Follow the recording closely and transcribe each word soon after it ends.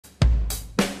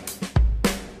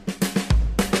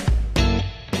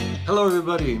Hello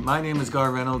everybody, my name is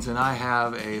Garr Reynolds and I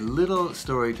have a little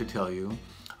story to tell you.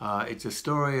 It's a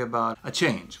story about a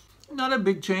change. Not a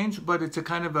big change, but it's a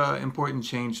kind of an important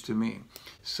change to me.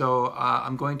 So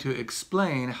I'm going to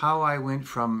explain how I went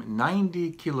from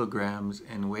 90 kilograms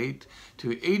in weight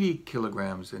to 80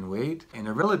 kilograms in weight in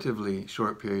a relatively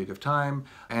short period of time,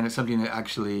 and it's something that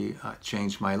actually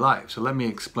changed my life. So let me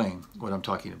explain what I'm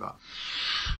talking about.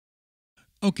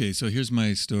 Okay, so here's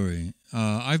my story.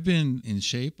 I've been in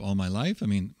shape all my life. I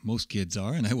mean, most kids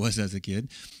are, and I was as a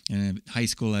kid. And in high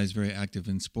school, I was very active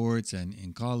in sports, and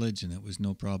in college, and it was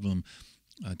no problem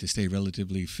to stay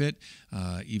relatively fit,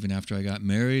 even after I got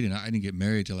married. And I didn't get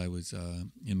married till I was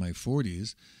in my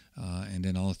 40s. And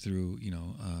then all through,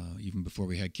 even before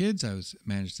we had kids, I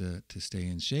managed to stay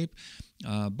in shape.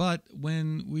 But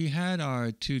when we had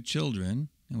our two children,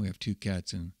 and we have two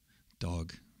cats and a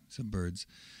dog, some birds,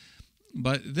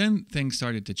 but then things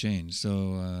started to change.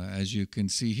 So as you can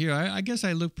see here, I guess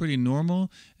I look pretty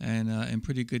normal and in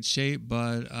pretty good shape,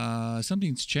 but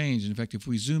something's changed. In fact, if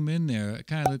we zoom in there, it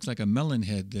kind of looks like a melon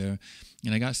head there.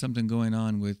 And I got something going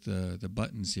on with the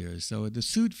buttons here. So the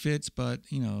suit fits, but,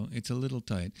 it's a little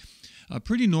tight.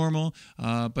 Pretty normal,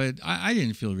 but I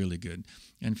didn't feel really good.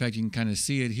 In fact, you can kind of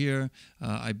see it here.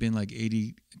 I've been like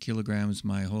 80 kilograms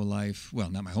my whole life. Well,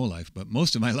 not my whole life, but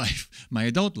most of my life, my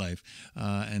adult life.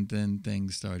 And then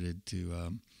things started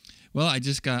to, I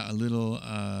just got a little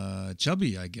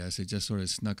chubby, I guess. It just sort of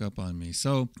snuck up on me.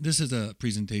 So this is a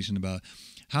presentation about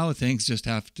how things just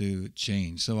have to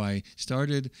change. So I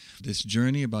started this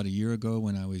journey about a year ago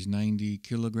when I was 90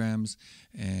 kilograms,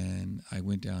 and I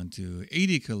went down to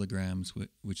 80 kilograms,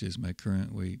 which is my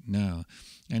current weight now.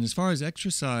 And as far as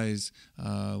exercise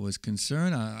was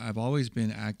concerned, I've always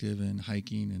been active in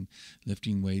hiking and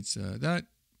lifting weights. That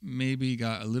maybe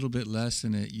got a little bit less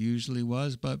than it usually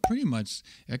was, but pretty much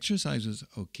exercise was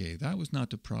okay. That was not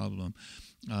the problem.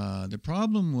 The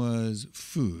problem was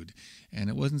food, and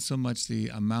it wasn't so much the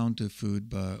amount of food,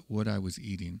 but what I was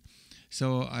eating.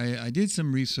 So I did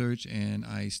some research, and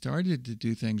I started to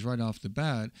do things right off the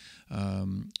bat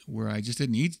where I just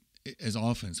didn't eat as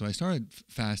often. So I started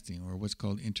fasting, or what's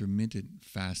called intermittent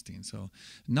fasting. So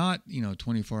not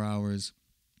 24 hours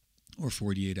or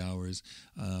 48 hours,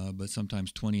 but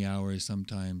sometimes 20 hours,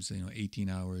 sometimes 18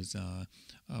 hours.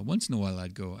 Once in a while,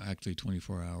 I'd go actually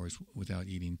 24 hours without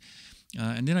eating.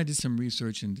 And then I did some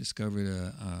research and discovered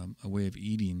a way of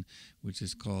eating, which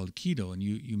is called keto. And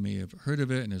you may have heard of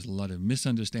it, and there's a lot of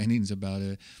misunderstandings about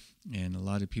it. And a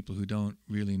lot of people who don't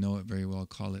really know it very well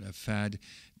call it a fad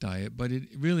diet, but it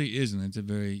really isn't. It's a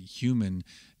very human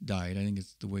diet. I think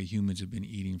it's the way humans have been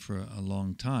eating for a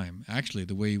long time. Actually,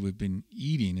 the way we've been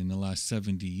eating in the last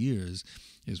 70 years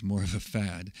is more of a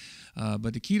fad.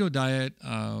 But the keto diet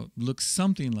looks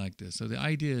something like this. So the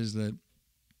idea is that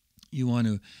you want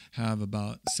to have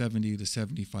about 70 to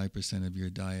 75% of your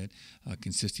diet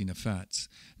consisting of fats.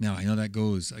 Now, I know that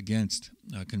goes against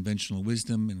conventional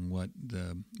wisdom and what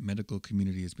the medical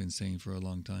community has been saying for a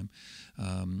long time,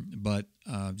 but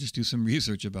just do some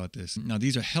research about this. Now,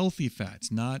 these are healthy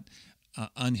fats, not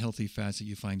unhealthy fats that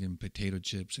you find in potato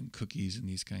chips and cookies and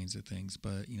these kinds of things,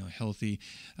 but healthy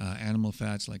animal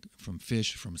fats like from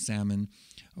fish, from salmon,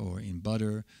 or in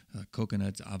butter,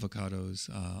 coconuts, avocados,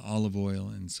 olive oil,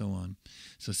 and so on.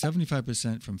 So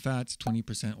 75% from fats,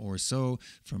 20% or so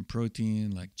from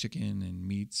protein like chicken and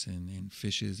meats and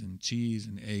fishes and cheese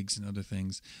and eggs and other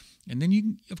things. And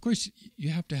then of course, you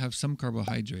have to have some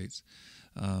carbohydrates.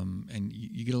 And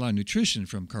you get a lot of nutrition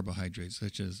from carbohydrates,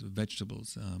 such as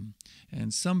vegetables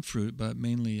and some fruit, but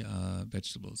mainly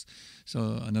vegetables.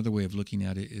 So another way of looking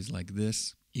at it is like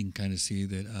this. You can kind of see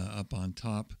that up on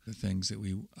top, the things that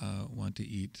we want to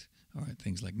eat are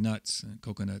things like nuts and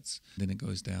coconuts. Then it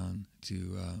goes down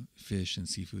to fish and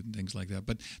seafood and things like that.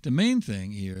 But the main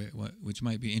thing here, which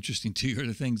might be interesting to you, are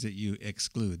the things that you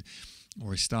exclude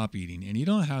or stop eating. And you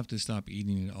don't have to stop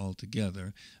eating it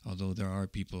altogether, although there are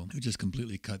people who just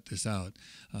completely cut this out.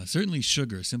 Certainly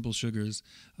sugar, simple sugars,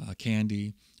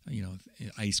 candy,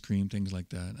 ice cream, things like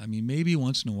that. I mean, maybe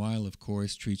once in a while, of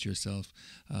course, treat yourself,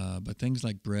 but things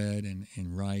like bread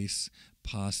and rice,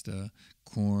 pasta,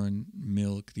 corn,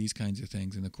 milk, these kinds of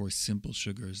things, and of course simple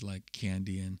sugars like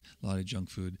candy and a lot of junk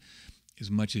food,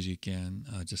 as much as you can,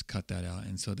 just cut that out.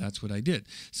 And so that's what I did.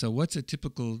 So what's a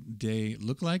typical day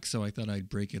look like? So I thought I'd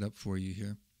break it up for you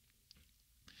here.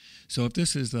 So if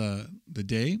this is the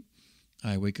day,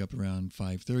 I wake up around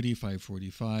 5:30,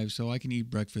 5:45, so I can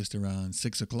eat breakfast around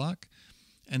 6 o'clock.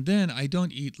 And then I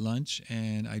don't eat lunch,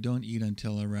 and I don't eat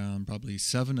until around probably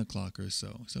 7 o'clock or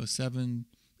so. So 7,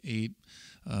 8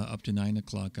 up to 9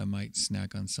 o'clock. I might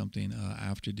snack on something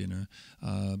after dinner,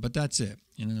 but that's it.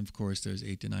 And then, of course, there's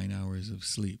 8 to 9 hours of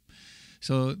sleep.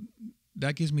 So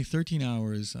that gives me 13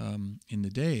 hours in the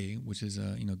day, which is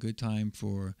a good time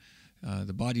for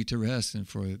the body to rest and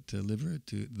for the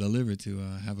liver to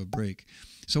have a break.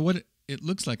 So what it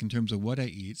looks like in terms of what I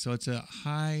eat. So it's a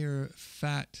higher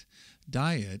fat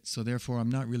diet. So therefore, I'm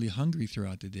not really hungry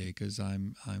throughout the day because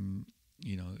I'm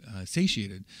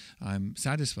satiated. I'm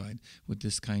satisfied with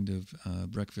this kind of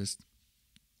breakfast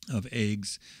of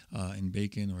eggs and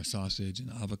bacon or sausage and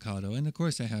avocado. And of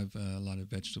course, I have a lot of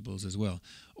vegetables as well.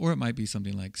 Or it might be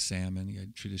something like salmon, a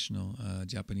traditional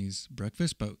Japanese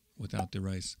breakfast, but without the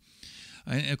rice.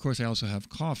 And of course, I also have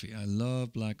coffee. I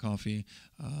love black coffee,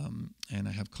 and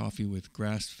I have coffee with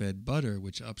grass-fed butter,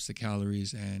 which ups the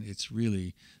calories, and it's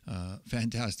really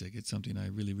fantastic. It's something I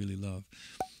really, really love.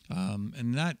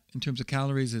 And that, in terms of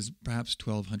calories, is perhaps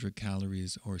 1,200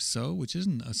 calories or so, which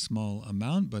isn't a small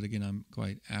amount, but again, I'm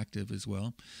quite active as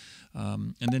well.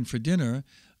 And then for dinner,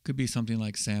 could be something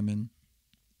like salmon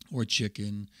or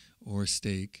chicken or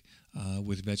steak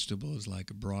with vegetables like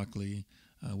broccoli,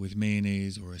 with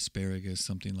mayonnaise or asparagus,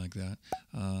 something like that.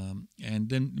 And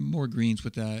then more greens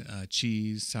with that,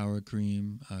 cheese, sour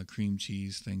cream, cream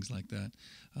cheese, things like that.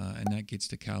 And that gets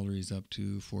the calories up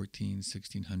to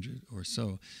 1,600 or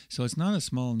so. So it's not a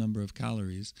small number of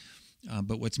calories.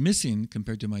 But what's missing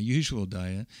compared to my usual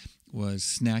diet was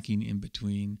snacking in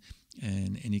between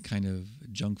and any kind of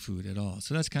junk food at all.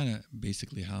 So that's kind of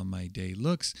basically how my day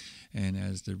looks. And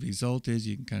as the result is,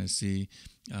 you can kind of see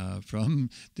from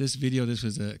this video, this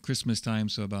was at Christmas time,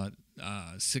 so about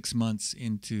 6 months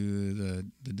into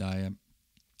the diet,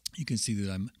 you can see that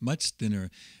I'm much thinner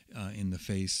in the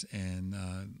face, and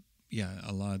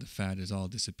a lot of the fat has all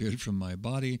disappeared from my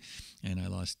body, and I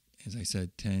lost, as I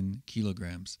said, 10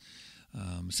 kilograms.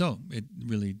 So it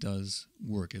really does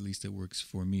work. At least it works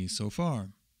for me so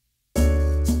far.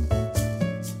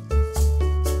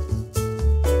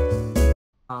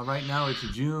 Right now it's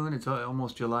June, it's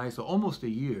almost July, so almost a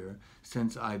year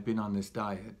since I've been on this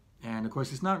diet. And of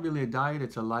course, it's not really a diet,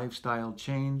 it's a lifestyle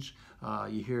change.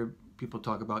 You hear people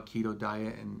talk about keto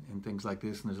diet and things like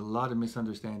this, and there's a lot of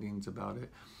misunderstandings about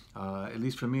it. At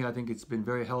least for me, I think it's been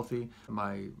very healthy.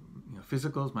 My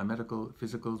physicals, my medical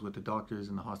physicals with the doctors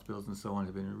and the hospitals and so on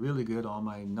have been really good. All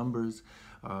my numbers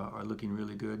are looking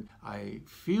really good. I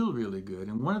feel really good.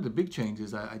 And one of the big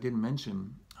changes I didn't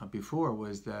mention before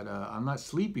was that I'm not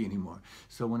sleepy anymore.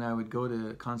 So when I would go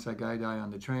to Kansai Gaidai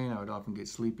on the train, I would often get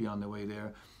sleepy on the way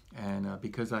there. And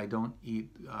because I don't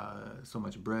eat so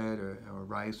much bread or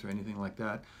rice or anything like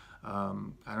that,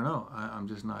 I don't know, I'm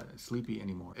just not sleepy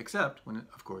anymore, except when,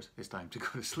 of course, it's time to go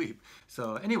to sleep.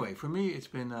 So anyway, for me, it's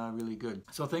been really good.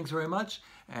 So thanks very much,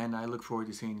 and I look forward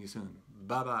to seeing you soon.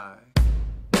 Bye-bye.